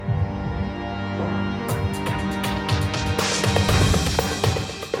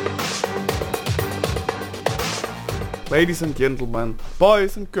Ladies and gentlemen,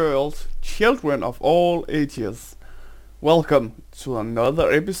 boys and girls, children of all ages, welcome to another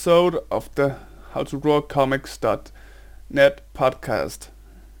episode of the HowToDrawComics.net podcast.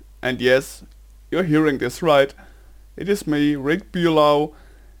 And yes, you're hearing this right. It is me, Rick Bulow,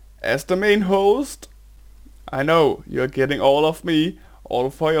 as the main host. I know, you're getting all of me, all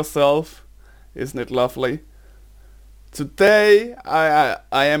for yourself. Isn't it lovely? Today, I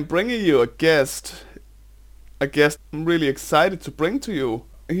am bringing you a guest I'm really excited to bring to you.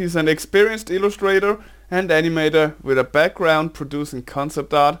 He's an experienced illustrator and animator with a background producing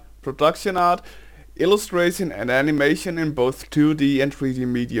concept art, production art, illustration and animation in both 2D and 3D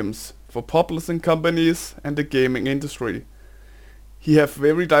mediums for publishing companies and the gaming industry. He has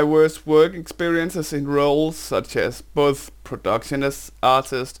very diverse work experiences in roles such as both production as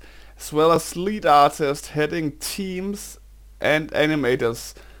artist as well as lead artist heading teams and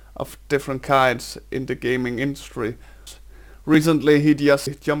animators of different kinds in the gaming industry. Recently he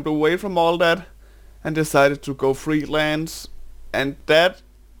just jumped away from all that and decided to go freelance, and that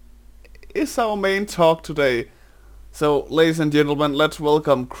is our main talk today. So ladies and gentlemen, let's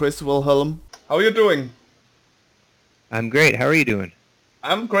welcome Chris Wilhelm. How are you doing? I'm great. How are you doing?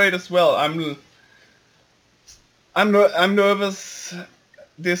 I'm great as well. I'm nervous.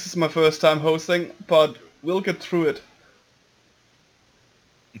 This is my first time hosting, but we'll get through it.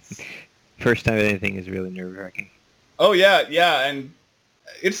 First time anything is really nerve-wracking. Oh yeah, and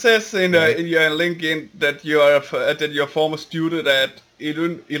it says in your LinkedIn that you're a former student at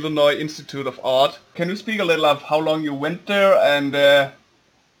Illinois Institute of Art. Can you speak a little of how long you went there and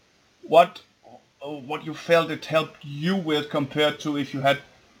what you felt it helped you with compared to if you had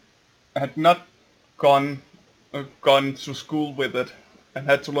not gone to school with it and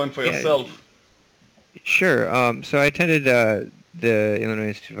had to learn for yourself? Sure. So I attended the Illinois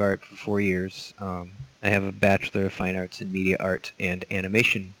Institute of Art for 4 years. I have a Bachelor of Fine Arts in Media Art and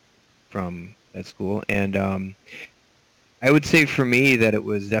Animation from that school, and I would say for me that it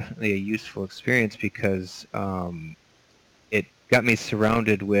was definitely a useful experience because it got me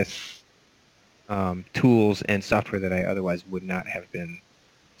surrounded with tools and software that I otherwise would not have been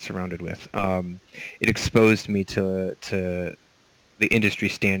surrounded with. It exposed me to the industry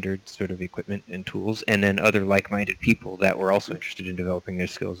standard sort of equipment and tools, and then other like-minded people that were also interested in developing their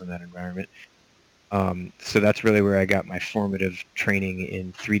skills in that environment. So that's really where I got my formative training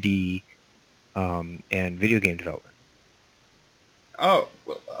in 3D and video game development. Oh,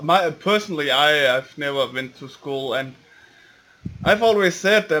 well, personally, I've never been to school, and I've always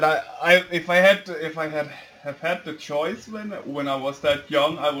said that if I had the choice when I was that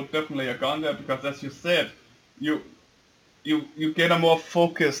young, I would definitely have gone there because, as you said, you get a more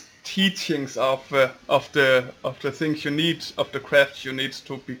focused teachings of the things you need, of the crafts you need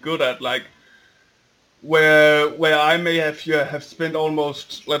to be good at, like where I may have spent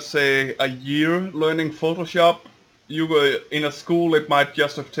almost, let's say, a year learning Photoshop. You were in a school, it might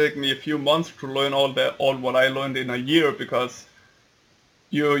just have taken me a few months to learn all what I learned in a year because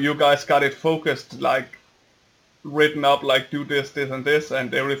you guys got it focused, like written up, like do this and this,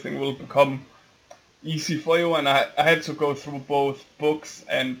 and everything will become easy for you. And I had to go through both books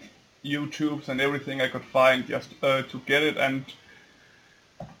and YouTubes and everything I could find just to get it, and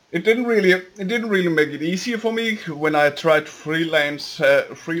it didn't really make it easier for me when I tried freelance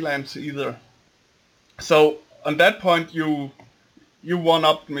either. So on that point, you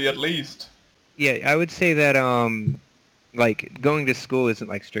one-upped me at least. Yeah, I would say that like going to school isn't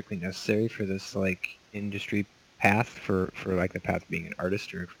like strictly necessary for this like industry path for like the path of being an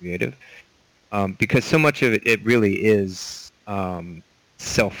artist or a creative. Because so much of it really is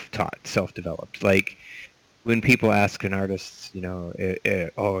self-taught, self-developed. Like when people ask an artist,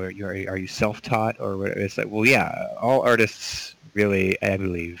 are you self-taught or whatever? It's like, well, yeah, all artists really, I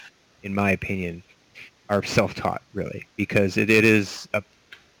believe, in my opinion, are self-taught really, because it's a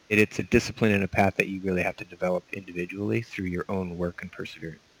discipline and a path that you really have to develop individually through your own work and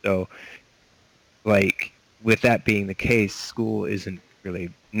perseverance. So, like with that being the case, school isn't really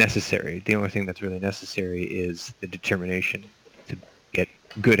necessary. The only thing that's really necessary is the determination to get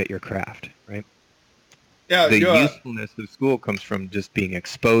good at your craft, right? Yeah, the usefulness of school comes from just being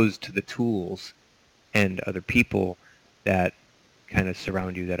exposed to the tools and other people that kind of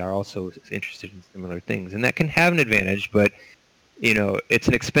surround you that are also interested in similar things, and that can have an advantage, but it's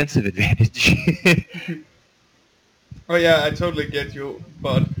an expensive advantage. Oh yeah, I totally get you,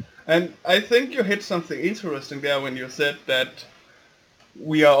 and I think you hit something interesting there when you said that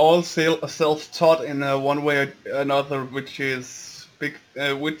we are all self-taught in one way or another, which is big,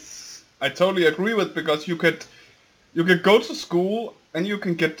 which I totally agree with, because you could go to school and you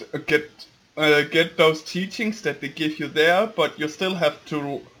can get get those teachings that they give you there, but you still have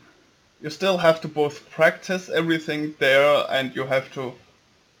to both practice everything there, and you have to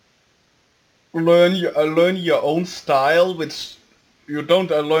learn your own style, which you don't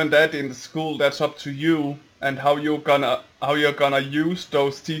learn that in the school. That's up to you and how you're gonna use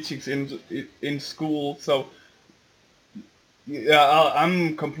those teachings in school. So yeah,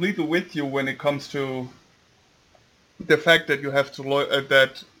 I'm completely with you when it comes to the fact that you have to learn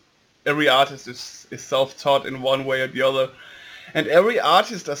that every artist is self-taught in one way or the other, and every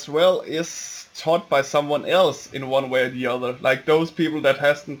artist as well is taught by someone else in one way or the other. Like those people that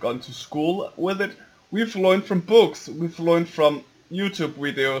hasn't gone to school with it, we've learned from books, we've learned from YouTube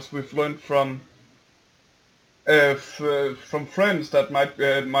videos, we've learned from friends that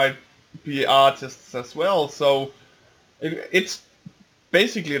might be artists as well. So it's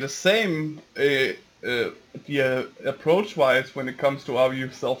basically the same the approach-wise when it comes to are you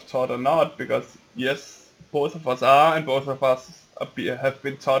self-taught or not, because yes, both of us are, and both of us have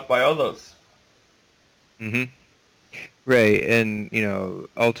been taught by others. Hmm. Right, and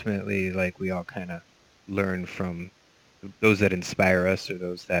ultimately, like, we all kind of learn from those that inspire us, or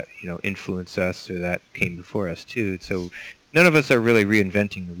those that influence us, or that came before us too. So none of us are really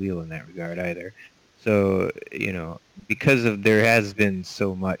reinventing the wheel in that regard either. So because of there has been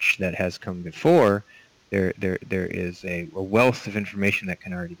so much that has come before, there is a wealth of information that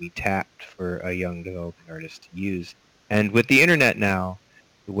can already be tapped for a young developing artist to use. And with the internet now,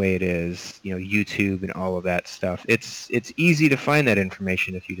 the way it is, YouTube and all of that stuff, it's easy to find that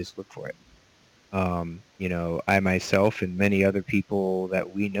information if you just look for it. I myself and many other people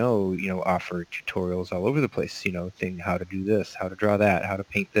that we know, offer tutorials all over the place, how to do this, how to draw that, how to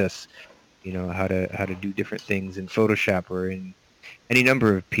paint this, how to do different things in Photoshop or in any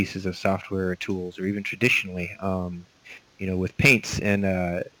number of pieces of software or tools, or even traditionally, with paints. And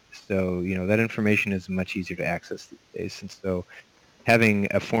so, that information is much easier to access these days. And so having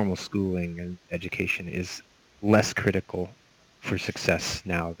a formal schooling and education is less critical for success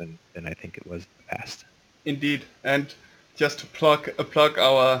now than I think it was in the past. Indeed, and just to plug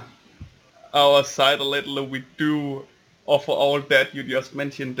our site a little, we do offer all that you just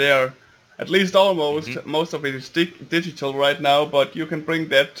mentioned there. At least almost. Mm-hmm. Most of it is digital right now, but you can bring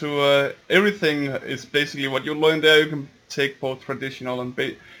that to everything. Is basically what you learn there. You can take both traditional and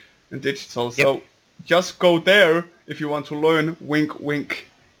digital. Yep. So just go there if you want to learn. Wink, wink.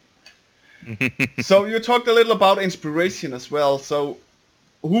 So you talked a little about inspiration as well. So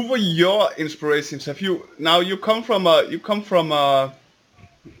who were your inspirations? You come from a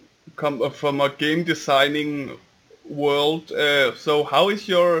game designing world. So how is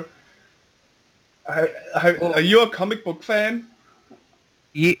your are you a comic book fan?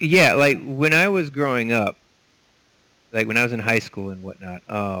 Yeah, like when I was growing up, like when I was in high school and whatnot,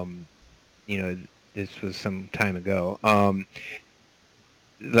 this was some time ago.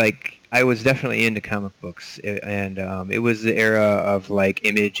 Like I was definitely into comic books, and it was the era of like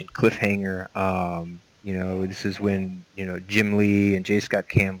Image and Cliffhanger. This is when Jim Lee and J. Scott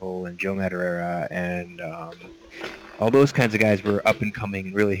Campbell and Joe Madureira and all those kinds of guys were up and coming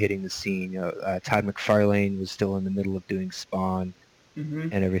and really hitting the scene. Todd McFarlane was still in the middle of doing Spawn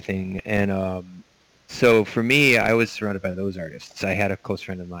and everything, and so for me, I was surrounded by those artists. I had a close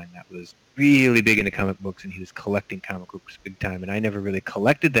friend of mine that was really big into comic books, and he was collecting comic books big time. And I never really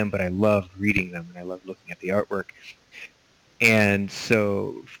collected them, but I loved reading them, and I loved looking at the artwork. And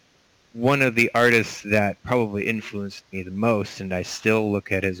so one of the artists that probably influenced me the most, and I still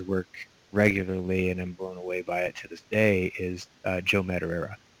look at his work regularly and I'm blown away by it to this day, is Joe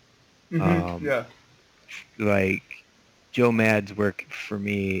Madureira. Yeah. Like, Joe Mad's work for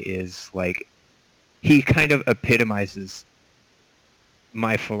me is like, he kind of epitomizes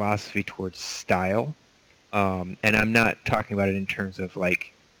my philosophy towards style. And I'm not talking about it in terms of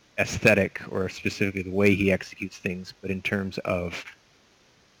like aesthetic or specifically the way he executes things, but in terms of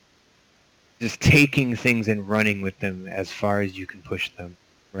just taking things and running with them as far as you can push them,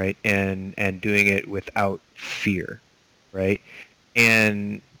 right? And doing it without fear, right?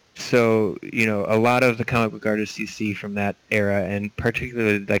 And so, a lot of the comic book artists you see from that era, and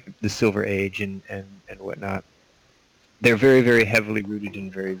particularly like the Silver Age and whatnot, they're very, very heavily rooted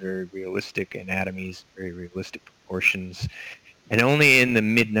in very, very realistic anatomies, very realistic proportions. And only in the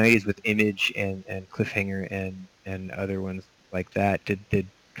mid-'90s with Image and Cliffhanger and other ones like that did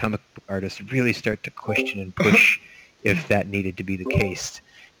comic book artists really start to question and push if that needed to be the case.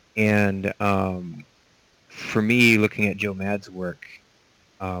 And for me, looking at Joe Mad's work,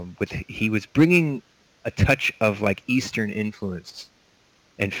 he was bringing a touch of like Eastern influence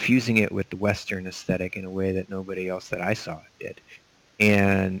and fusing it with the Western aesthetic in a way that nobody else that I saw did.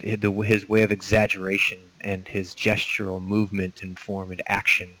 and his way of exaggeration and his gestural movement and form and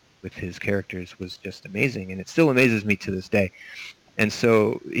action with his characters was just amazing, and it still amazes me to this day. And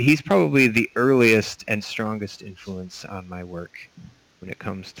so he's probably the earliest and strongest influence on my work when it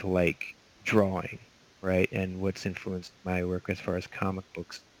comes to like drawing, right? And what's influenced my work as far as comic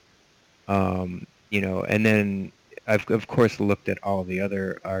books. And then I've of course looked at all the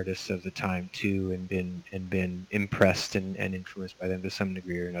other artists of the time too, and been impressed and influenced by them to some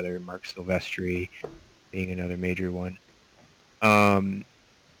degree or another. Mark Silvestri being another major one.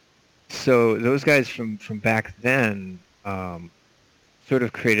 So those guys from back then sort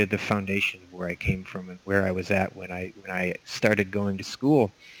of created the foundation of where I came from and where I was at when I started going to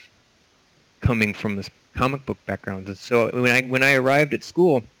school, coming from this comic book background. And so when I arrived at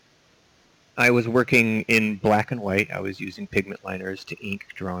school, I was working in black and white. I was using pigment liners to ink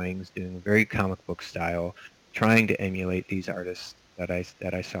drawings, doing very comic book style, trying to emulate these artists that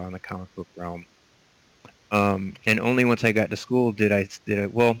I saw in the comic book realm. And only once I got to school did I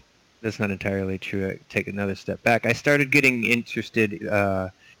well, that's not entirely true. I take another step back. I started getting interested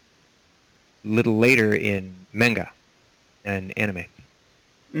a little later in manga and anime.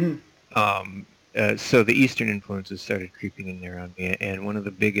 So the Eastern influences started creeping in there on me, and one of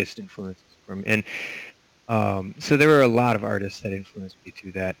the biggest influences so there were a lot of artists that influenced me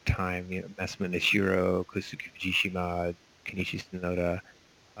through that time. Mesama Nishiro, Kosuke Fujishima, Kenichi Sonoda,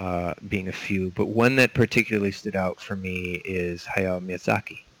 being a few. But one that particularly stood out for me is Hayao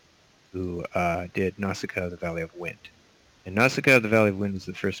Miyazaki, who did Nausicaa of the Valley of Wind. And Nausicaa of the Valley of Wind was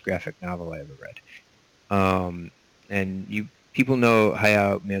the first graphic novel I ever read. And people know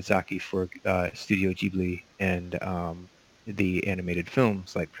Hayao Miyazaki for Studio Ghibli and the animated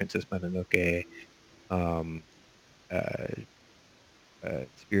films like Princess Mononoke,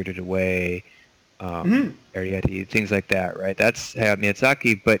 Spirited Away, Arrietty, things like that, right? That's Hayao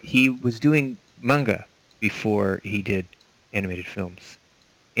Miyazaki, but he was doing manga before he did animated films.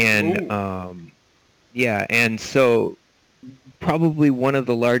 And and so probably one of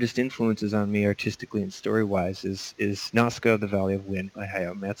the largest influences on me artistically and story-wise is Nausicaa of the Valley of Wind by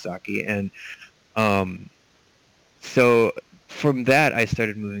Hayao Miyazaki. And so from that, I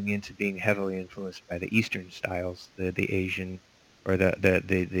started moving into being heavily influenced by the Eastern styles, the Asian, or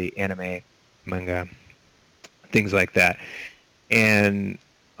the anime, manga, things like that. And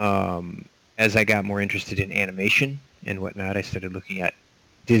as I got more interested in animation and whatnot, I started looking at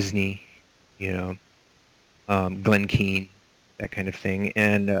Disney, Glen Keane, that kind of thing.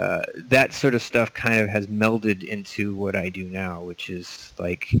 And that sort of stuff kind of has melded into what I do now, which is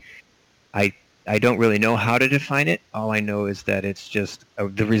like I don't really know how to define it. All I know is that it's just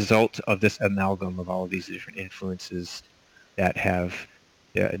the result of this amalgam of all of these different influences that have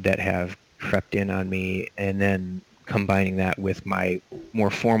crept in on me, and then combining that with my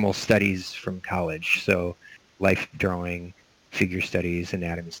more formal studies from college. So life drawing, figure studies,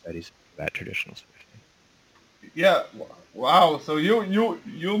 anatomy studies, that traditional sort of thing. Yeah, wow. So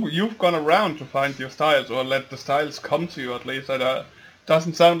you've gone around to find your styles, or let the styles come to you at least. That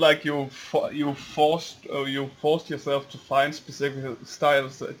doesn't sound like you forced yourself to find specific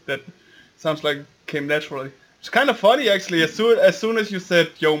styles. That sounds like came naturally. It's kind of funny actually. As soon as you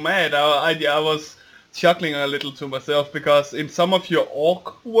said "Yo, Matt," I was chuckling a little to myself, because in some of your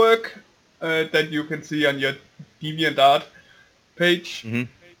orc work that you can see on your DeviantArt page,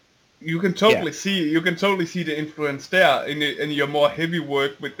 you can totally see the influence there in your more heavy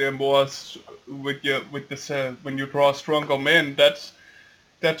work with the more when you draw stronger men. That's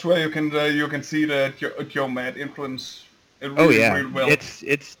where you can see the your mad influence. Really, really well.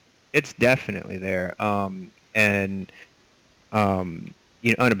 It's definitely there.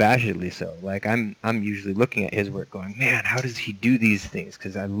 Unabashedly so. Like I'm usually looking at his work going, man, how does he do these things?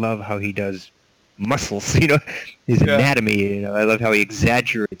 Because I love how he does muscles, his anatomy. I love how he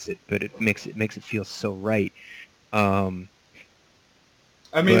exaggerates it, but it makes it feel so right.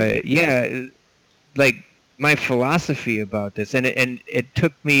 Like my philosophy about this, and it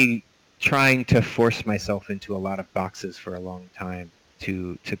took me trying to force myself into a lot of boxes for a long time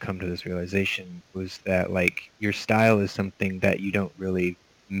to come to this realization, was that like your style is something that you don't really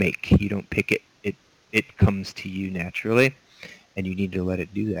make. You don't pick it. It comes to you naturally, and you need to let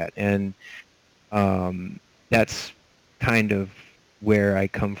it do that. And that's kind of where I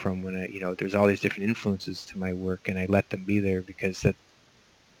come from when there's all these different influences to my work, and I let them be there because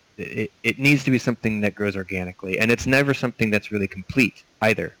it needs to be something that grows organically, and it's never something that's really complete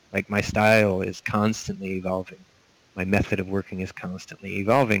either. Like my style is constantly evolving. My method of working is constantly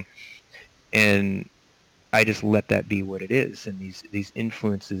evolving, and I just let that be what it is. And these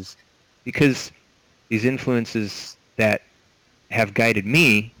influences, because these influences that have guided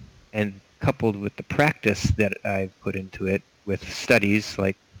me, and coupled with the practice that I've put into it with studies,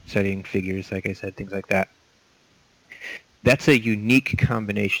 like studying figures, like I said, things like that, that's a unique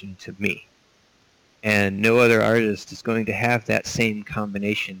combination to me. And no other artist is going to have that same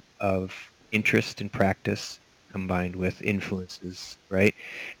combination of interest and practice combined with influences, right?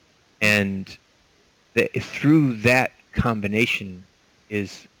 And through that combination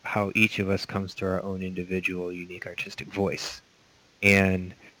is how each of us comes to our own individual, unique artistic voice.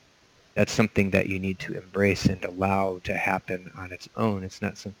 And that's something that you need to embrace and allow to happen on its own. It's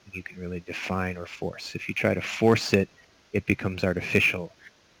not something you can really define or force. If you try to force it, it becomes artificial.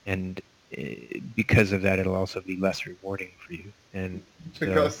 And because of that, it'll also be less rewarding for you. And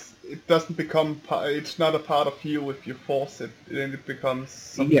because it doesn't become, it's not a part of you if you force it, then it becomes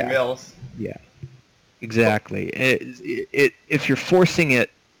something else. Yeah, exactly. If you're forcing it,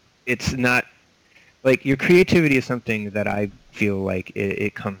 it's not, like, your creativity is something that I feel like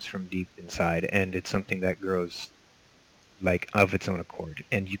it comes from deep inside, and it's something that grows like of its own accord,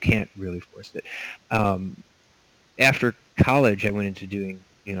 and you can't really force it. After college, I went into doing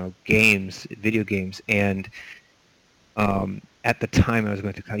games, video games, and at the time I was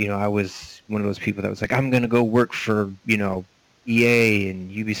going to, I was one of those people that was like, I'm going to go work for EA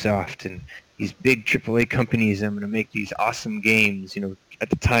and Ubisoft and these big AAA companies. I'm going to make these awesome games. At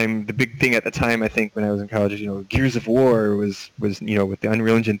the time, the big thing at the time, I think, when I was in college, Gears of War was with the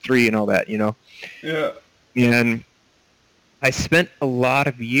Unreal Engine 3 and all that, Yeah. And I spent a lot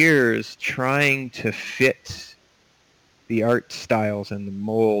of years trying to fit the art styles and the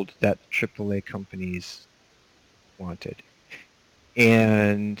mold that AAA companies wanted.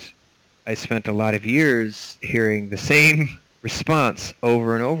 And I spent a lot of years hearing the same response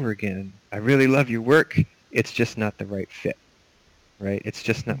over and over again. I really love your work. It's just not the right fit. Right? It's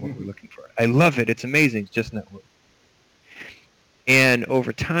just not what we're looking for. I love it. It's amazing. It's just not what. And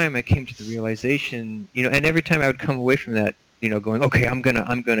over time, I came to the realization, and every time I would come away from that, going, okay, I'm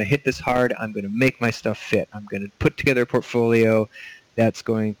gonna hit this hard. I'm gonna make my stuff fit. I'm gonna put together a portfolio that's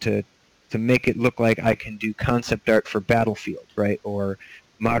going to make it look like I can do concept art for Battlefield, right, or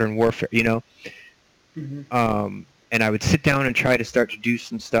Modern Warfare, Mm-hmm. And I would sit down and try to start to do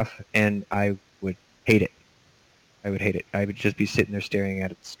some stuff, and I would hate it. I would hate it. I would just be sitting there staring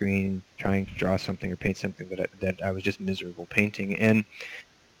at the screen, trying to draw something or paint something that I was just miserable painting. And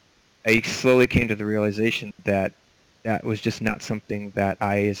I slowly came to the realization that that was just not something that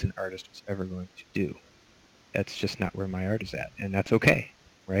I, as an artist, was ever going to do. That's just not where my art is at, and that's okay,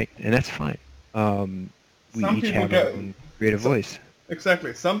 right? And that's fine. We each have our own creative voice.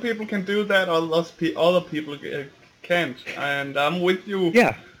 Exactly. Some people can do that, other people can't. And I'm with you.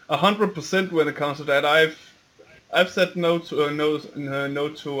 Yeah. 100% when it comes to that. I've said no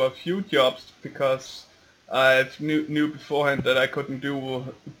to a few jobs because I knew beforehand that I couldn't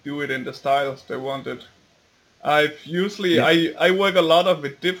do it in the styles they wanted. I work a lot of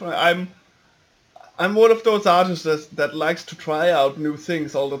it different. I'm one of those artists that likes to try out new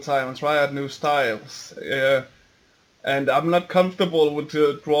things all the time and try out new styles. And I'm not comfortable with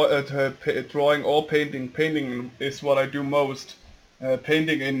drawing or painting. Painting is what I do most.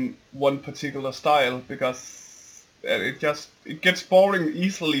 Painting in one particular style because it gets boring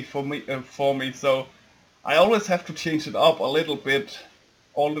easily for me. So I always have to change it up a little bit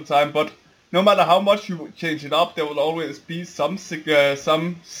all the time. But no matter how much you change it up, there will always be something that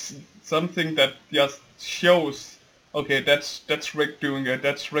just shows, okay, that's Rick doing it.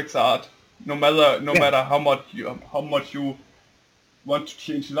 That's Rick's art. No matter how much you want to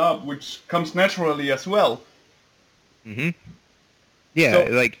change it up, which comes naturally as well. Mhm. Yeah,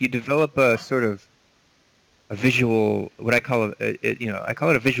 so, like you develop a sort of a visual, what I call I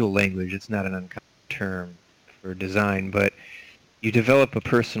call it a visual language. It's not an uncommon term for design, but you develop a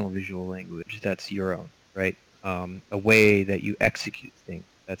personal visual language that's your own, right? A way that you execute things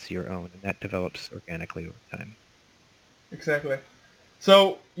that's your own, and that develops organically over time. Exactly.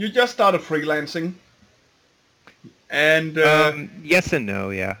 So you just started freelancing, and yes and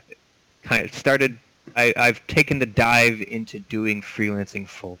no, yeah. Kind of started. I've taken the dive into doing freelancing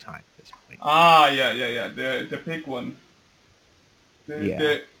full time at this point. Yeah. The big one.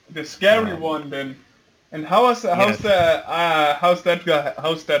 The scary one then. And how's that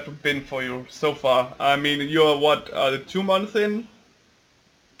been for you so far? I mean, you're what 2 months in?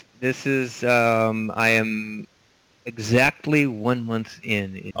 This is I am exactly 1 month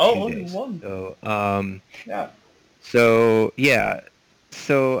in 2 days. Only one. So yeah. So yeah.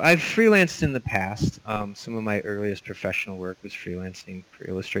 So I've freelanced in the past. Some of my earliest professional work was freelancing for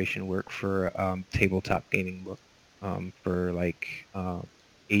illustration work for tabletop gaming book, for like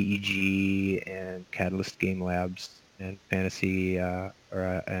AEG and Catalyst Game Labs and fantasy and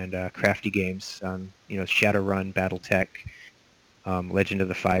crafty games. Shadowrun, BattleTech, Legend of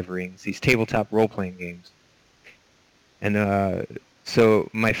the Five Rings. These tabletop role-playing games. And so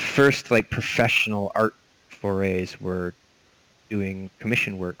my first like professional art forays were doing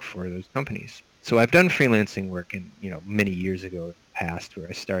commission work for those companies. So I've done freelancing work many years ago in the past where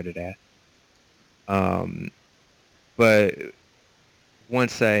I started at. But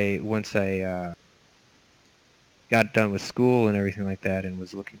once I got done with school and everything like that and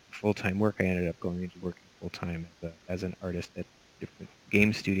was looking for full-time work, I ended up going into working full-time as an artist at different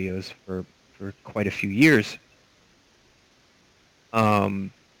game studios for quite a few years.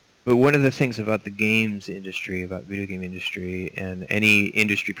 But one of the things about the games industry, about video game industry, and any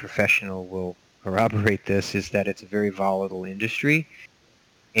industry professional will corroborate this, is that it's a very volatile industry.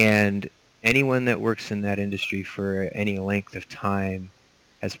 And anyone that works in that industry for any length of time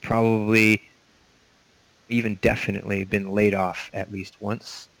has probably, even definitely, been laid off at least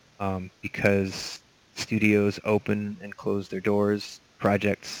once, because studios open and close their doors,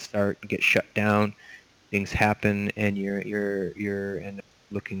 projects start and get shut down, things happen, and you're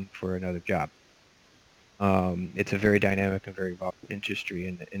looking for another job. It's a very dynamic and very volatile industry,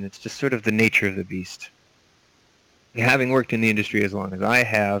 and it's just sort of the nature of the beast. Having worked in the industry as long as I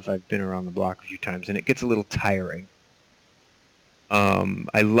have, I've been around the block a few times, and it gets a little tiring.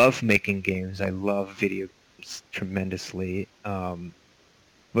 I love making games. I love video games tremendously,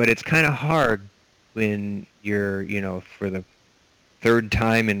 but it's kind of hard when you're, for the third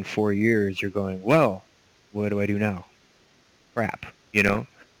time in 4 years, you're going, well, what do I do now? Crap,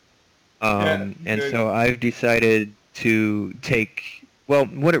 And good. so I've decided to take, well,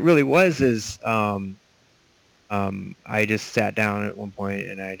 what it really was is I just sat down at one point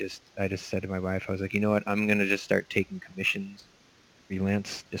and I just said to my wife, I was like, you know what, I'm going to just start taking commissions,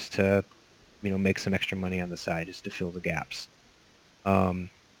 freelance, just to, make some extra money on the side, just to fill the gaps.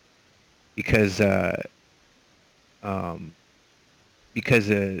 Because the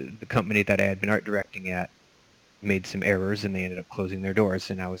company that I had been art directing at made some errors and they ended up closing their doors.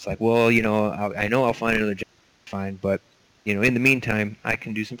 And I was like, well, I know I'll find another job, fine, but in the meantime, I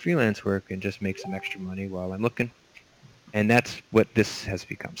can do some freelance work and just make some extra money while I'm looking. And that's what this has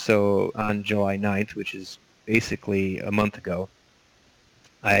become. So on July 9th, which is basically a month ago,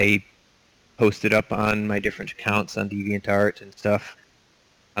 I posted up on my different accounts on DeviantArt and stuff,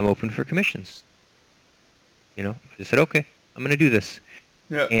 I'm open for commissions. I just said, okay, I'm going to do this.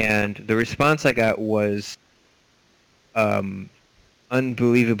 Yeah. And the response I got was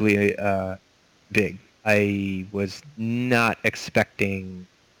unbelievably big. I was not expecting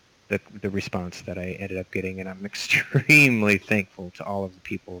the response that I ended up getting, and I'm extremely thankful to all of the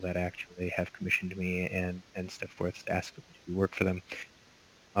people that actually have commissioned me and stepped forth to ask me to do work for them,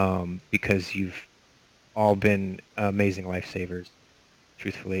 because you've all been amazing lifesavers,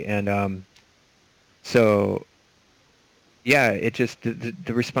 truthfully. And so yeah, it just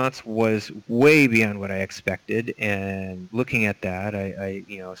the response was way beyond what I expected. And looking at that, I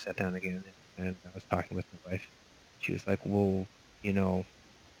sat down again and I was talking with my wife. She was like, well,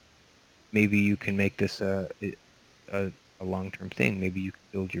 maybe you can make this a long-term thing. Maybe you can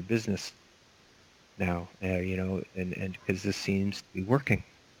build your business now, and because this seems to be working.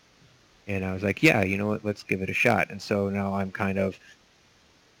 And I was like, yeah, you know what, let's give it a shot. And so now I'm kind of,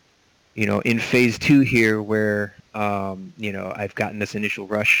 in phase 2 here where, I've gotten this initial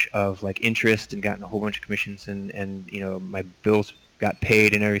rush of like interest and gotten a whole bunch of commissions and my bills got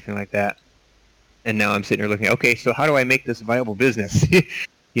paid and everything like that. And now I'm sitting here looking, okay, so how do I make this a viable business?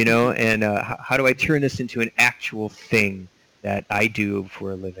 And how do I turn this into an actual thing that I do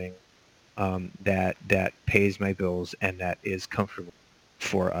for a living, that pays my bills and that is comfortable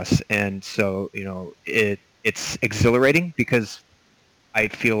for us? And so, it's exhilarating because I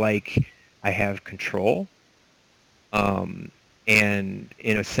feel like I have control. And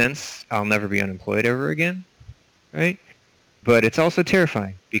in a sense, I'll never be unemployed ever again, right? But it's also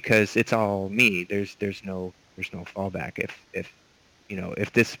terrifying because it's all me. There's no fallback.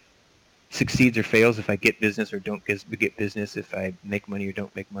 If this succeeds or fails, if I get business or don't get business, if I make money or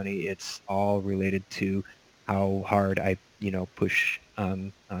don't make money, it's all related to how hard I push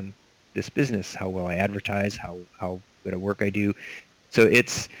on this business, how well I advertise, how good a work I do. So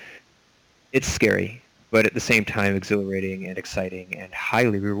it's scary, but at the same time exhilarating and exciting and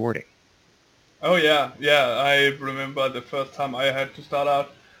highly rewarding. Oh yeah, I remember the first time I had to start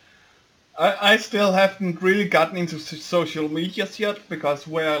out. I still haven't really gotten into social medias yet, because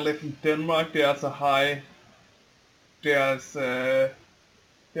where I live in Denmark, there's a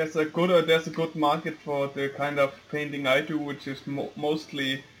good market for the kind of painting I do, which is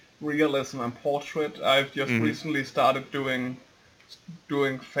mostly realism and portrait. I've just recently started doing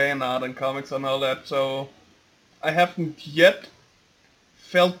fan art and comics and all that, so I haven't yet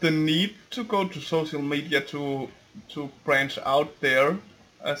felt the need to go to social media to branch out there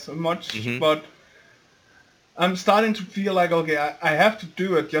as much, but I'm starting to feel like, okay, I have to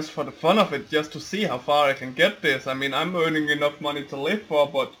do it just for the fun of it, just to see how far I can get this. I mean, I'm earning enough money to live for,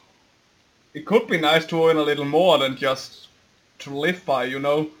 but it could be nice to earn a little more than just to live by,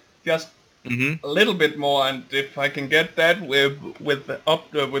 just a little bit more. And if I can get that with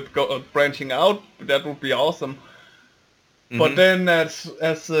branching out, that would be awesome. But then, as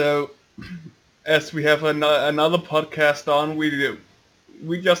we have another podcast on,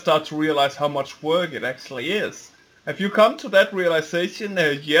 we just start to realize how much work it actually is. Have you come to that realization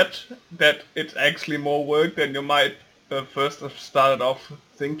yet, that it's actually more work than you might first have started off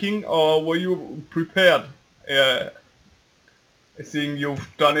thinking, or were you prepared, seeing you've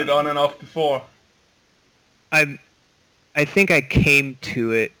done it on and off before? I think I came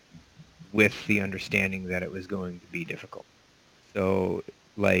to it with the understanding that it was going to be difficult. So,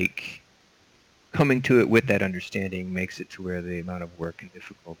 like, coming to it with that understanding makes it to where the amount of work and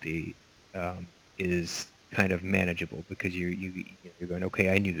difficulty is kind of manageable, because you're going,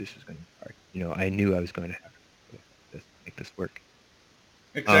 okay, I knew this was going to be hard. I knew I was going to have to make this work.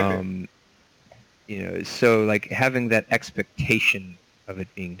 Exactly. So like having that expectation of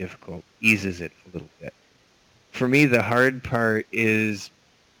it being difficult eases it a little bit. For me, the hard part is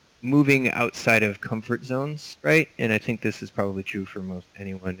moving outside of comfort zones, right? And I think this is probably true for most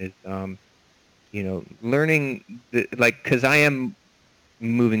anyone, is learning because I am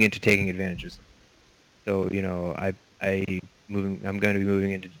moving into taking advantages. So I'm going to be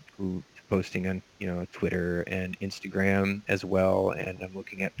moving into posting on Twitter and Instagram as well, and I'm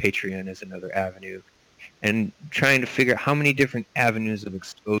looking at Patreon as another avenue, and trying to figure out how many different avenues of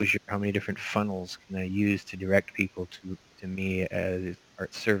exposure, how many different funnels can I use to direct people to me as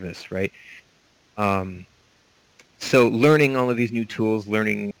art service, right? So learning all of these new tools,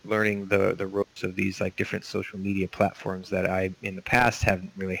 learning the ropes of these like different social media platforms that I in the past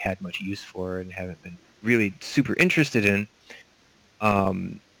haven't really had much use for and haven't been really super interested in.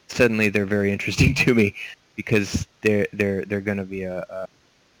 Suddenly they're very interesting to me, because they're going to be a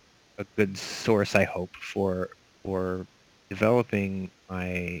good source, I hope, for developing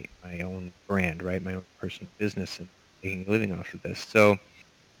my own brand, right? My own personal business, and making a living off of this. So,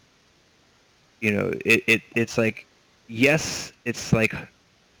 it's like, yes, it's like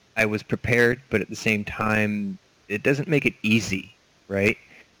I was prepared, but at the same time, it doesn't make it easy, right?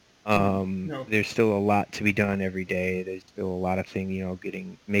 No. There's still a lot to be done every day. There's still a lot of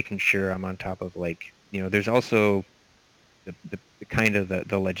things, making sure I'm on top of, like, there's also the kind of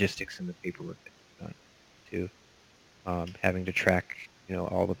the logistics and the paperwork that's done too. Having to track,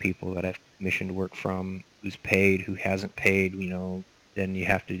 all the people that I've commissioned work from, who's paid, who hasn't paid, then you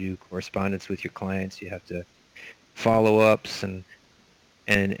have to do correspondence with your clients. You have to follow-ups and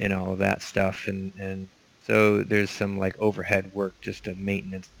all of that stuff. And so there's some like overhead work, just a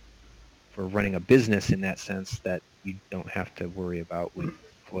maintenance for running a business in that sense, that you don't have to worry about with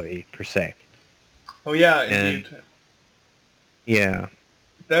employee per se. Oh yeah, indeed. Yeah.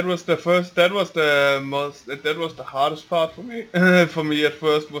 That was the hardest part for me. For me at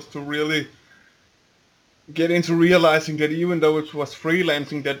first, was to really get into realizing that even though it was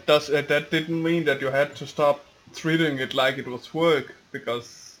freelancing, that didn't mean that you had to stop treating it like it was work.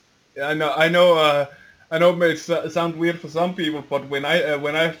 Because I know it may sound weird for some people, but when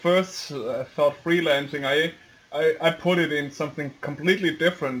I first thought freelancing, I put it in something completely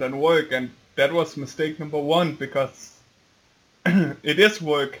different than work, and that was mistake number one, because it is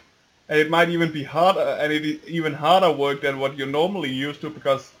work, and it might even be harder, and it is even harder work than what you're normally used to,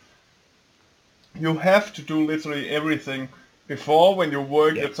 because you have to do literally everything. Before, when you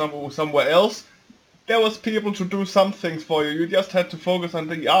worked at somewhere else, there was people to do some things for you. You just had to focus on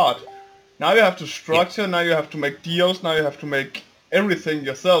the art. Now you have to structure, now you have to make deals, now you have to make everything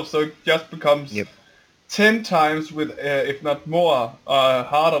yourself, so it just becomes 10 times, with if not more,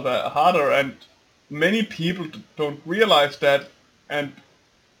 harder, and many people don't realize that, and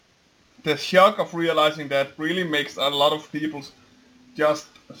the shock of realizing that really makes a lot of people just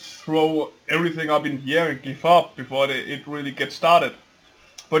throw everything up in the air and give up before it really gets started.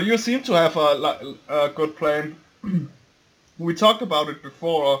 But you seem to have a good plan. We talked about it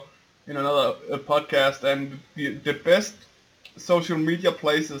before in another podcast, and the best social media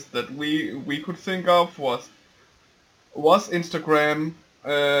places that we could think of was Instagram,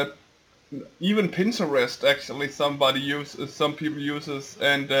 even Pinterest. Actually, some people uses,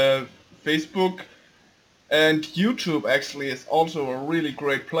 and Facebook, And YouTube actually is also a really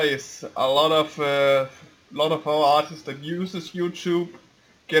great place. A lot of our artists that uses YouTube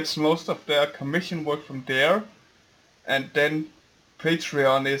gets most of their commission work from there, and then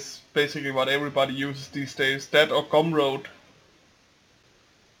Patreon is basically what everybody uses these days. That or Gumroad.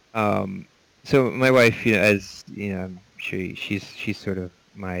 So my wife, as you know, I'm sure she's sort of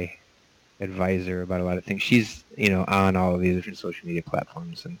my advisor about a lot of things. She's on all of these different social media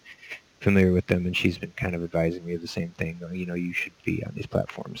platforms and familiar with them, and she's been kind of advising me of the same thing. You should be on these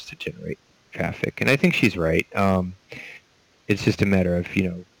platforms to generate traffic, and I think she's right. It's just a matter of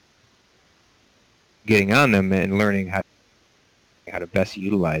getting on them and learning how to best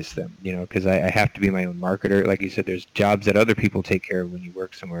utilize them, because I have to be my own marketer. Like you said, there's jobs that other people take care of when you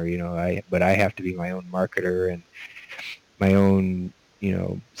work somewhere, but I have to be my own marketer and my own,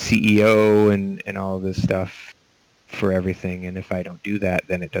 CEO and all of this stuff for everything. And if I don't do that,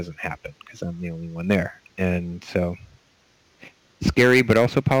 then it doesn't happen because I'm the only one there. And so scary, but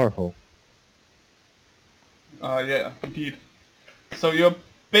also powerful. Yeah, indeed. So you're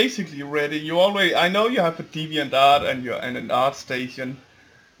basically ready. I know you have a DeviantArt and an ArtStation.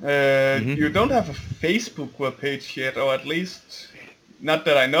 You don't have a Facebook webpage yet, or at least not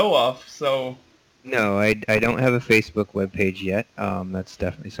that I know of. So no, I don't have a Facebook webpage yet. That's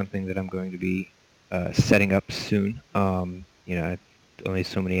definitely something that I'm going to be setting up soon. Only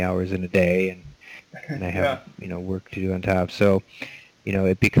so many hours in a day, and I have work to do on top. So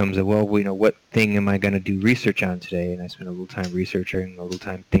it becomes what thing am I going to do research on today? And I spend a little time researching, a little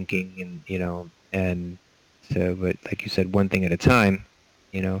time thinking, and so, but like you said, one thing at a time,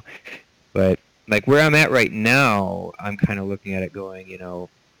 but like where I'm at right now, I'm kind of looking at it going,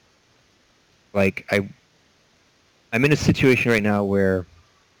 like I'm in a situation right now where,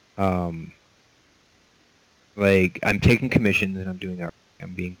 like I'm taking commissions and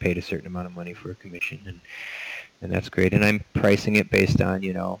I'm being paid a certain amount of money for a commission, and that's great. And I'm pricing it based on,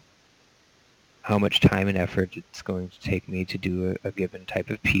 how much time and effort it's going to take me to do a given type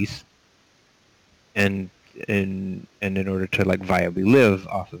of piece. And in order to like viably live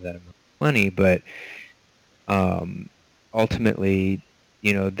off of that amount of money, but ultimately,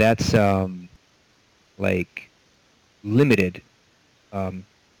 that's like limited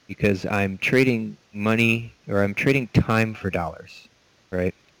because I'm trading money or I'm trading time for dollars,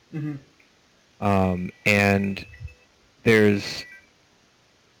 right? Mm-hmm. And there's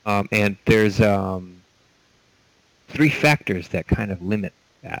three factors that kind of limit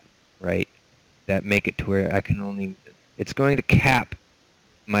that, right? That make it to where it's going to cap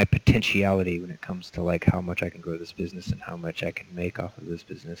my potentiality when it comes to like how much I can grow this business and how much I can make off of this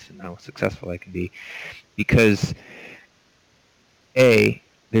business and how successful I can be, because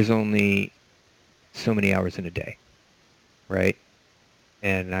there's only so many hours in a day, right?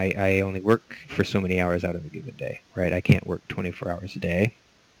 And I only work for so many hours out of a given day, right? I can't work 24 hours a day.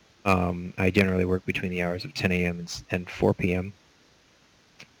 I generally work between the hours of 10 a.m. and 4 p.m.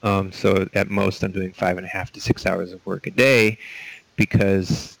 So at most I'm doing 5.5 to 6 hours of work a day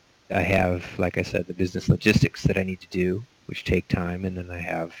because I have, like I said, the business logistics that I need to do, which take time, and then I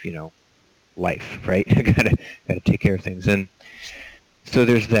have, life, right? I gotta take care of things, and so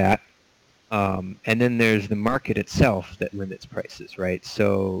there's that. And then there's the market itself that limits prices, right?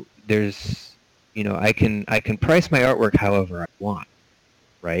 So there's, I can price my artwork however I want,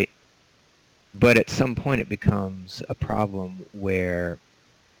 right? But at some point it becomes a problem where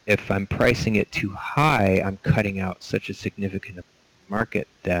if I'm pricing it too high, I'm cutting out such a significant market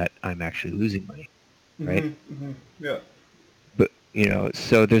that I'm actually losing money, right? Mm-hmm, mm-hmm, yeah. But,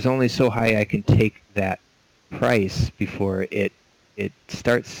 so there's only so high I can take that price before it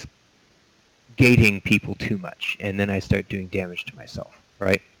starts gating people too much, and then I start doing damage to myself,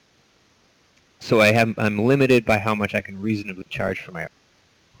 right? So I'm limited by how much I can reasonably charge for my art,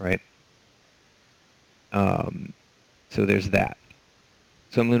 right? So there's that.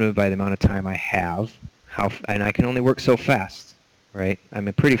 So I'm limited by the amount of time I have, and I can only work so fast, right? I'm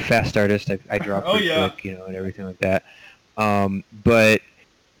a pretty fast artist. I draw pretty quick, and everything like that. But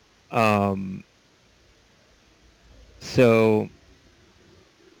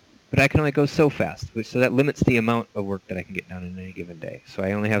I can only go so fast, so that limits the amount of work that I can get done in any given day. So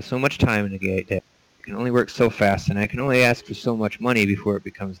I only have so much time in a day. I can only work so fast, and I can only ask for so much money before it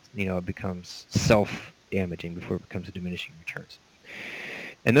becomes, it becomes self-damaging, before it becomes a diminishing returns.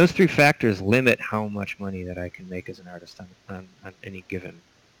 And those three factors limit how much money that I can make as an artist on any given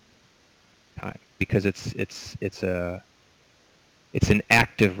time, because it's an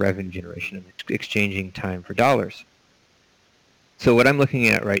active revenue generation of exchanging time for dollars. So what I'm looking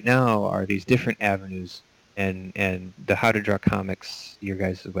at right now are these different avenues, and the How to Draw Comics, your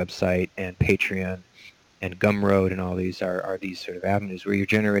guys' website, and Patreon, and Gumroad and all these are these sort of avenues where you're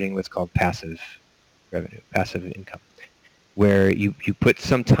generating what's called passive revenue, passive income, where you put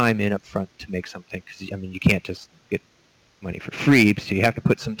some time in up front to make something, because I mean you can't just get money for free, so you have to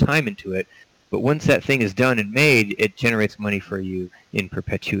put some time into it. But once that thing is done and made, it generates money for you in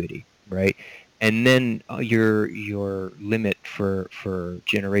perpetuity, right? And then your limit for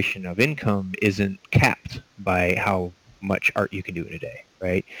generation of income isn't capped by how much art you can do in a day,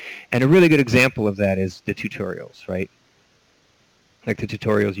 right? And a really good example of that is the tutorials, right? Like the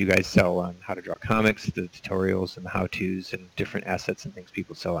tutorials you guys sell on how to draw comics, the tutorials and the how-tos and different assets and things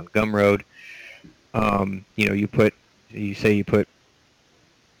people sell on Gumroad. You know,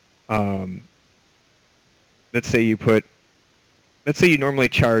 let's say you normally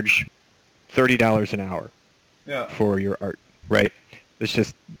charge $30 an hour Yeah. for your art, right? Let's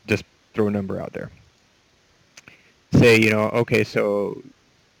just throw a number out there. Say, you know, okay, so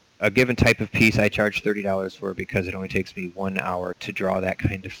a given type of piece I charge $30 for because it only takes me 1 hour to draw that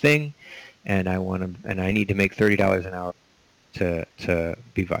kind of thing, and I need to make $30 an hour to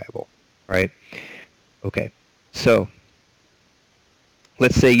be viable, right? Okay, so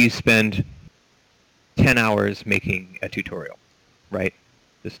let's say you spend 10 hours making a tutorial, right?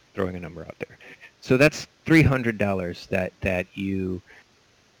 Just throwing a number out there. So that's $300 that you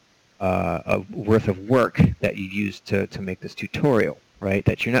worth of work that you use to make this tutorial, right?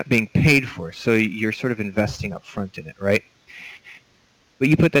 That you're not being paid for, so you're sort of investing up front in it, right? But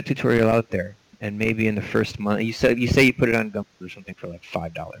you put that tutorial out there, and maybe in the first month, you say you put it on Gumroad or something for like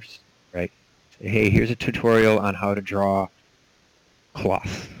 $5, right? Say, hey, here's a tutorial on how to draw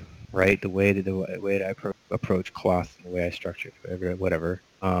cloth, right? The way that I approach cloth and the way I structure it, whatever.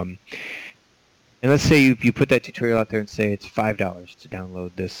 And let's say you put that tutorial out there and say it's $5 to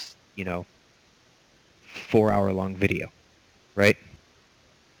download this, you know, 4-hour-long video, right?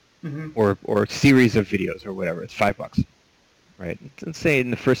 Mm-hmm. Or series of videos or whatever. It's $5, right? Let's say in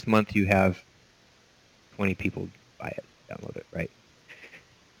the first month you have 20 people buy it, download it, right?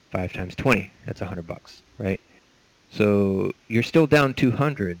 5 times 20, that's $100, right? So you're still down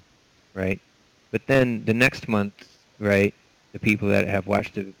 200, right? But then the next month, right, the people that have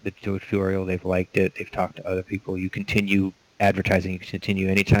watched the tutorial, they've liked it, they've talked to other people, you continue advertising, you continue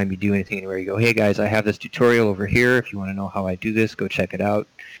anytime you do anything anywhere, you go, hey guys, I have this tutorial over here, if you want to know how I do this, go check it out,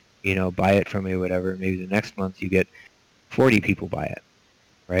 you know, buy it from me, whatever. Maybe the next month you get 40 people buy it,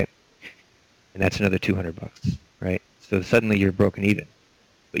 right? And that's another $200, right? So suddenly you're broken even,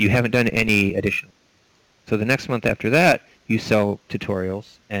 but you haven't done any additional. So the next month after that, you sell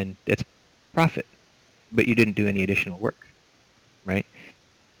tutorials, and it's profit, but you didn't do any additional work, right?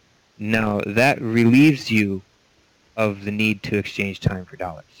 Now, that relieves you of the need to exchange time for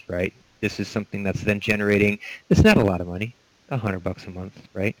dollars, right? This is something that's then generating, it's not a lot of money, $100 a month,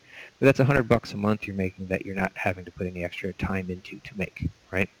 right? But that's $100 a month you're making that you're not having to put any extra time into to make,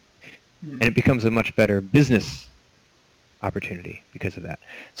 right? Mm-hmm. And it becomes a much better business opportunity because of that.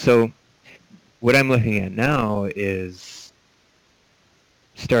 So what I'm looking at now is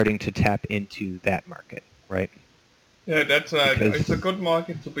starting to tap into that market, right? Yeah, that's it's a good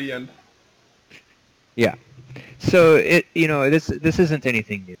market to be in. Yeah. So this isn't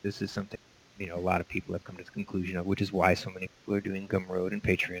anything new. This is something, you know, a lot of people have come to the conclusion of, which is why so many people are doing Gumroad and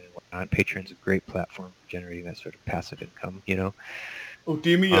Patreon and whatnot. Patreon's a great platform for generating that sort of passive income, you know.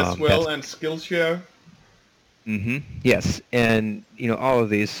 Udemy as well, and Skillshare. Mm-hmm. Yes, and you know, all of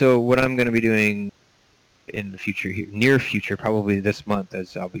these. So what I'm going to be doing in the future, near future, probably this month,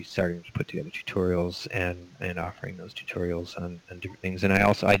 as I'll be starting to put together tutorials and offering those tutorials on different things. And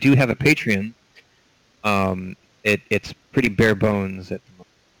I do have a Patreon. It's pretty bare bones at the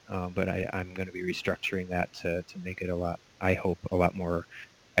moment, but I'm going to be restructuring that to make it I hope a lot more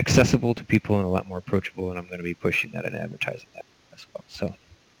accessible to people and a lot more approachable, and I'm going to be pushing that and advertising that as well. So,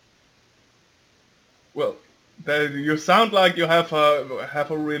 well, you sound like you have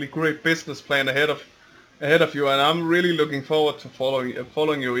a really great business plan ahead of you, and I'm really looking forward to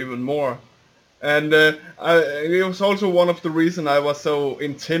following you even more. And it was also one of the reasons I was so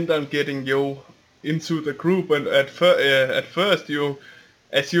intent on getting you into the group. And at first,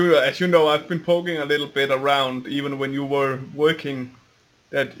 as you know, I've been poking a little bit around, even when you were working,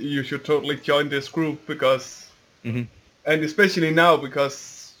 that you should totally join this group because, and especially now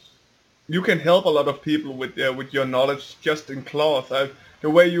because you can help a lot of people with your knowledge just in cloth. The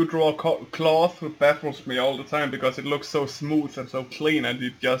way you draw cloth baffles me all the time because it looks so smooth and so clean, and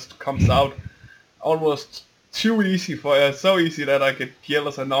it just comes out almost too easy so easy that I get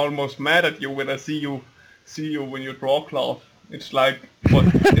jealous and almost mad at you when I see you when you draw cloth. It's like,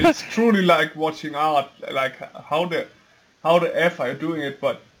 it's truly like watching art, like how the F are you doing it.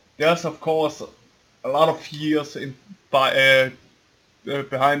 But there's of course a lot of years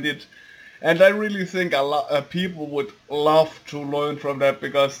behind it, and I really think a lot people would love to learn from that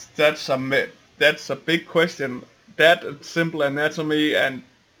because that's a big question. That and simple anatomy and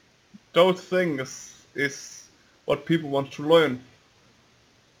those things is what people want to learn.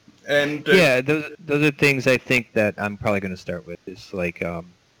 And Yeah, those are things I think that I'm probably going to start with. Is like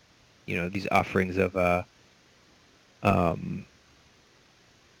these offerings of um,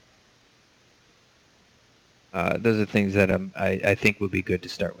 those are things that I think would be good to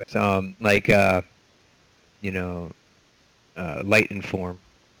start with. Like you know, light and form,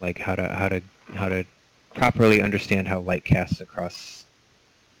 like how to properly understand how light casts across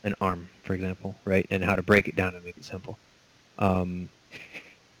an arm, for example, right, and how to break it down and make it simple. Um,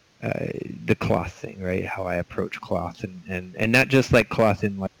 the cloth thing, right? How I approach cloth, and not just like cloth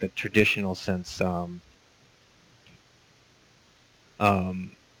in like the traditional sense, um,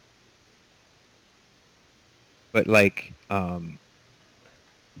 but like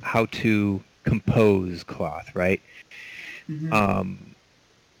how to compose cloth, right? mhm. Um,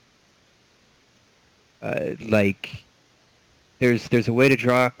 like there's a way to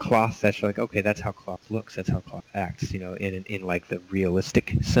draw cloth that's like, okay, that's how cloth looks, that's how cloth acts, in like the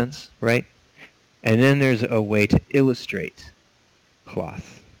realistic sense, right? And then there's a way to illustrate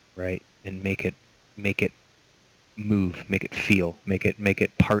cloth, right, and make it move, make it feel, make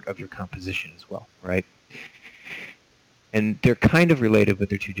it part of your composition as well, right? And they're kind of related, but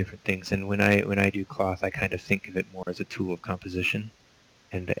they're two different things. And when I do cloth, I kind of think of it more as a tool of composition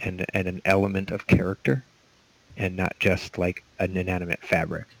and an element of character, and not just like an inanimate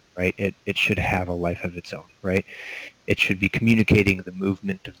fabric, right? It should have a life of its own, right? It should be communicating the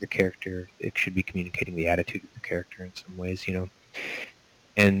movement of the character. It should be communicating the attitude of the character in some ways.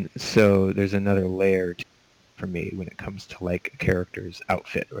 And so there's another layer for me when it comes to like a character's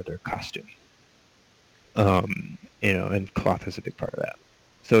outfit or their costume. And cloth is a big part of that.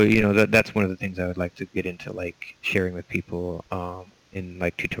 So that's one of the things I would like to get into, like sharing with people in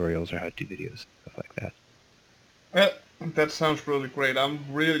like tutorials or how to do videos, stuff like that. Well, that sounds really great. I'm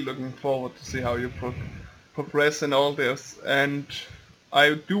really looking forward to see how you progress in all this, and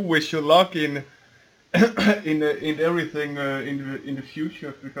I do wish you luck in in everything in the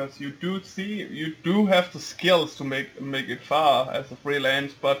future because you do have the skills to make it far as a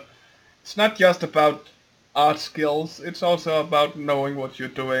freelance, but it's not just about art skills. It's also about knowing what you're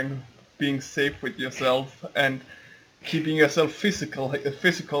doing, being safe with yourself, and keeping yourself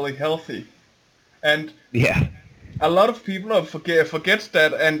physically healthy. And Yeah. a lot of people forgets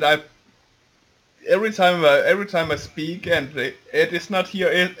that, and I every time I speak, and Ed is not here.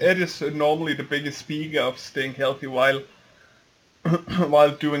 Ed is normally the biggest speaker of staying healthy while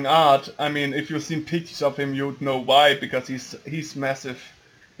while doing art. I mean, if you've seen pictures of him, you'd know why, because he's massive,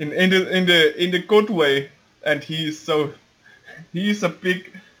 in the good way, and he's a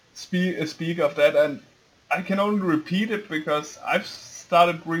big speaker of that, and I can only repeat it because I've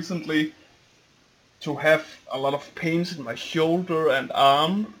started recently to have a lot of pains in my shoulder and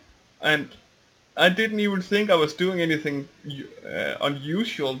arm, and I didn't even think I was doing anything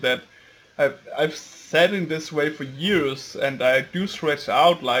unusual. That I've sat in this way for years, and I do stretch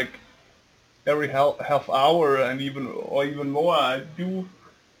out like every half hour, and even more. I do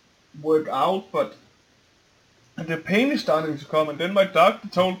work out, but the pain is starting to come. And then my doctor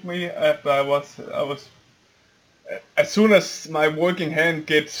told me after I was as soon as my working hand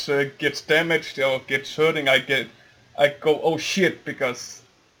gets damaged or gets hurting, I go, oh shit, because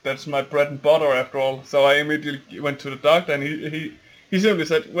that's my bread and butter after all. So I immediately went to the doctor, and he simply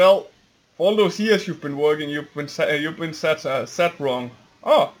said, well, for all those years you've been working, you've been sat wrong.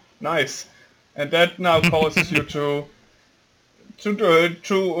 Oh, nice, and that now causes you to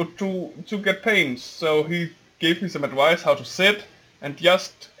get pains. So he gave me some advice how to sit, and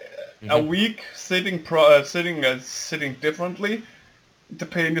just a Hmm. week sitting differently, the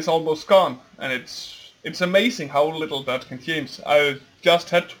pain is almost gone, and it's amazing how little that can change. I just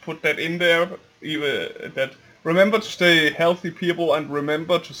had to put that in there. Even that, remember to stay healthy, people, and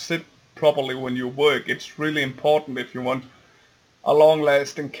remember to sit properly when you work. It's really important if you want a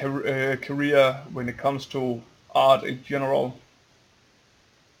long-lasting career when it comes to art in general.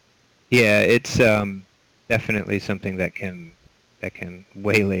 Yeah, it's definitely something that can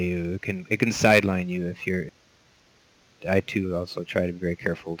waylay you. It can sideline you if you're. I too also try to be very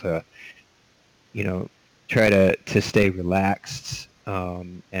careful to you know try to stay relaxed,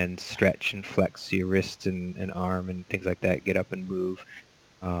 and stretch and flex your wrists and arm and things like that. Get up and move,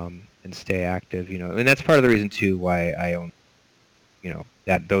 and stay active. And that's part of the reason too why I own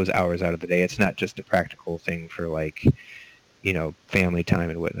that those hours out of the day. It's not just a practical thing for like family time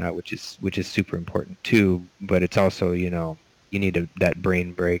and whatnot, which is super important too. But it's also, you need that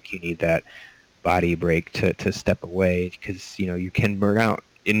brain break, you need that body break to step away, because you can burn out.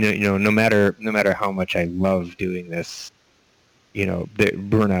 And no matter how much I love doing this, the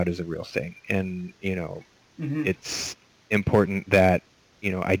burnout is a real thing, and Hmm. it's important that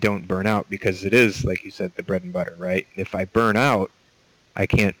I don't burn out, because it is, like you said, the bread and butter, right? If I burn out, I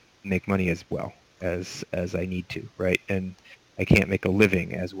can't make money as well as I need to, right? And I can't make a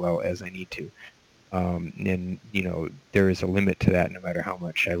living as well as I need to. And there is a limit to that. No matter how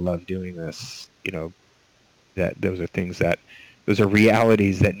much I love doing this, that those are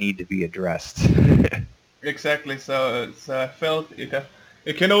realities that need to be addressed. Exactly. So I felt it.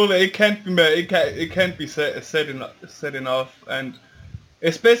 It can only. It can't be. It can't be said enough. And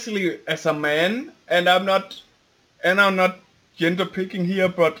especially as a man. And I'm not gender picking here,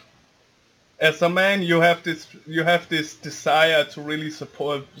 but as a man, you have this desire to really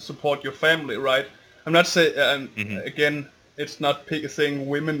support your family, right? I'm not saying Hmm. again, it's not saying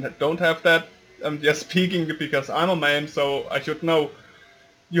women that don't have that. I'm just speaking because I'm a man, so I should know.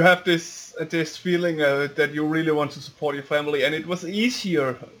 You have this feeling that you really want to support your family, and it was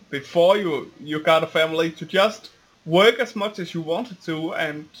easier before you got a family to just work as much as you wanted to,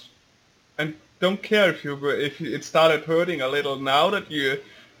 and don't care if it started hurting a little. Now that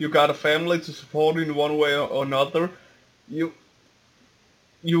you got a family to support in one way or another, you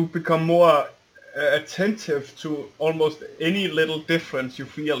you become more attentive to almost any little difference you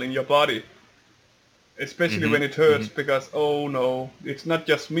feel in your body, especially Hmm. when it hurts, Hmm. because oh no, it's not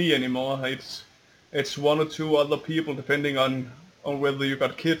just me anymore. It's one or two other people, depending on whether you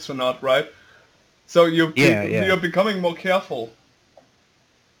got kids or not, right? So Yeah, yeah. you're becoming more careful.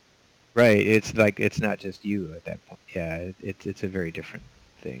 Right. It's like it's not just you at that point. Yeah, it's a very different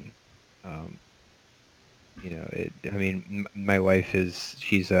thing. Um, I mean, my wife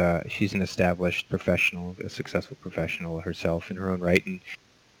she's an established professional, a successful professional herself in her own right, and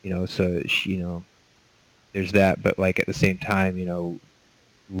so she, there's that. But like at the same time,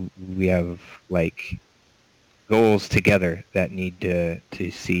 we have like goals together that need to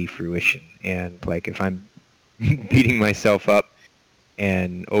see fruition. And like if I'm beating myself up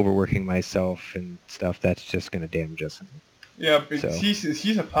and overworking myself and stuff, that's just going to damage us. Yeah, but So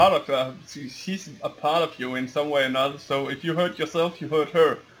she's a part of she's a part of you in some way or another. So if you hurt yourself, you hurt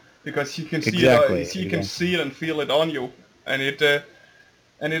her, because she can see it. exactly, She can exactly. see it and feel it on you, and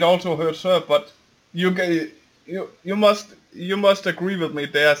it also hurts her. But you must agree with me.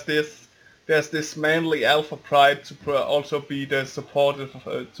 There's this manly alpha pride to also be the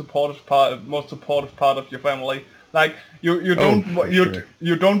supportive part, most supportive part of your family. Like you Oh, don't for sure.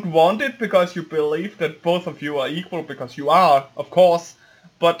 you don't want it because you believe that both of you are equal, because you are, of course,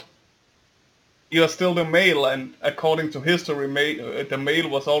 but you're still the male, and according to history, the male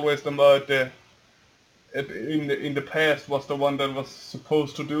was always the in the past was the one that was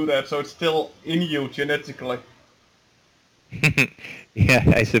supposed to do that. So it's still in you genetically. Yeah,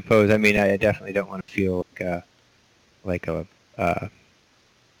 I suppose. I mean, I definitely don't want to feel like a uh,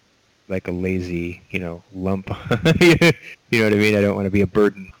 like a lazy, lump. You know what I mean? I don't want to be a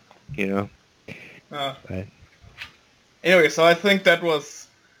burden, you know. Uh, But Anyway, so I think that was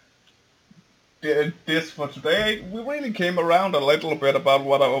this for today. We really came around a little bit about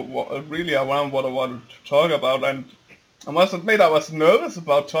really around what I wanted to talk about, and I must admit I was nervous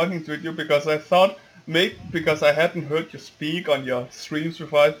about talking to you, because I thought, maybe because I hadn't heard you speak on your streams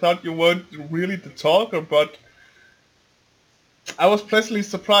before, I thought you weren't really the talker, but I was pleasantly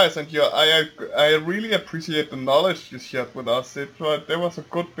surprised, and I really appreciate the knowledge you shared with us. There was a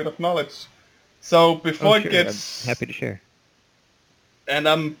good bit of knowledge. So oh, before it sure, I'm gets, happy to share. and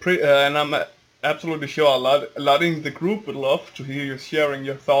I'm absolutely sure a lot in the group would love to hear you sharing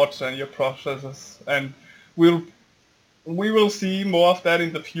your thoughts and your processes, and we'll we will see more of that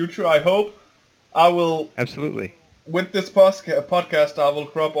in the future. I hope. I will Absolutely. With this podcast. I will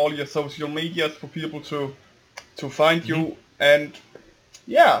drop all your social medias for people to find Hmm. you, and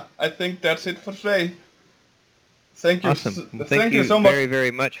yeah, I think that's it for today. Thank you, Awesome. Well, thank thank you you so much. very,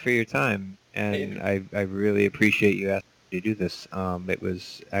 very much for your time, It, and I really appreciate you asking me to do this. It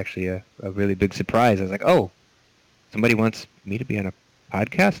was actually a really big surprise. I was like, oh, somebody wants me to be on a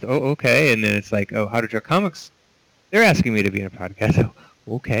podcast? Oh, okay. And then it's like, oh, How to Draw Comics? They're asking me to be in a podcast.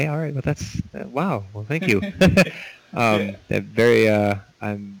 Oh, okay, all right. Well, that's wow. Well, thank you. yeah. That very.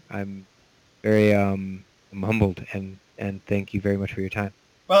 I'm very I'm humbled, and thank you very much for your time.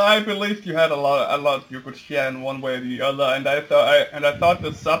 Well, I believed you had a lot you could share in one way or the other, and I thought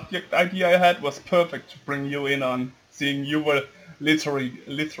the subject idea I had was perfect to bring you in on, seeing you were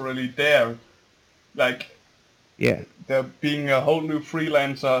literally there, like Yeah. being a whole new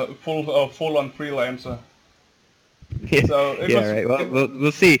freelancer, full on freelancer. Yeah, So it yeah, was, right. Well,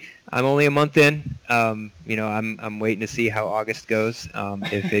 we'll see. I'm only a month in. I'm waiting to see how August goes.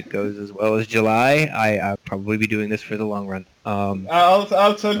 If it goes as well as July, I'll probably be doing this for the long run. I'll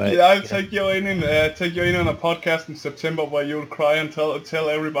take you in on a podcast in September where you'll cry and tell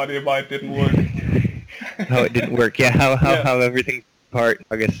everybody why it didn't work. How it didn't work. Yeah, how everything part.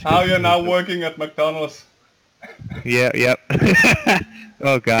 I guess. How you're now working at McDonald's. Yeah. Yep.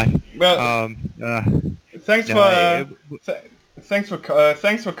 Oh God. Well, thanks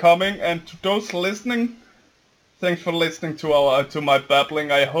for coming, and to those listening, thanks for listening to my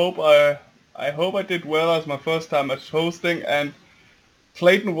babbling. I hope I did well as my first time as hosting, and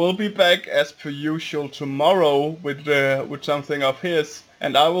Clayton will be back as per usual tomorrow with something of his,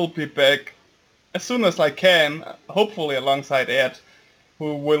 and I will be back as soon as I can, hopefully alongside Ed,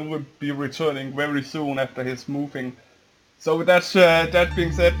 who will be returning very soon after his moving. So with that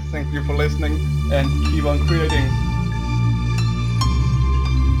being said, thank you for listening and keep on creating.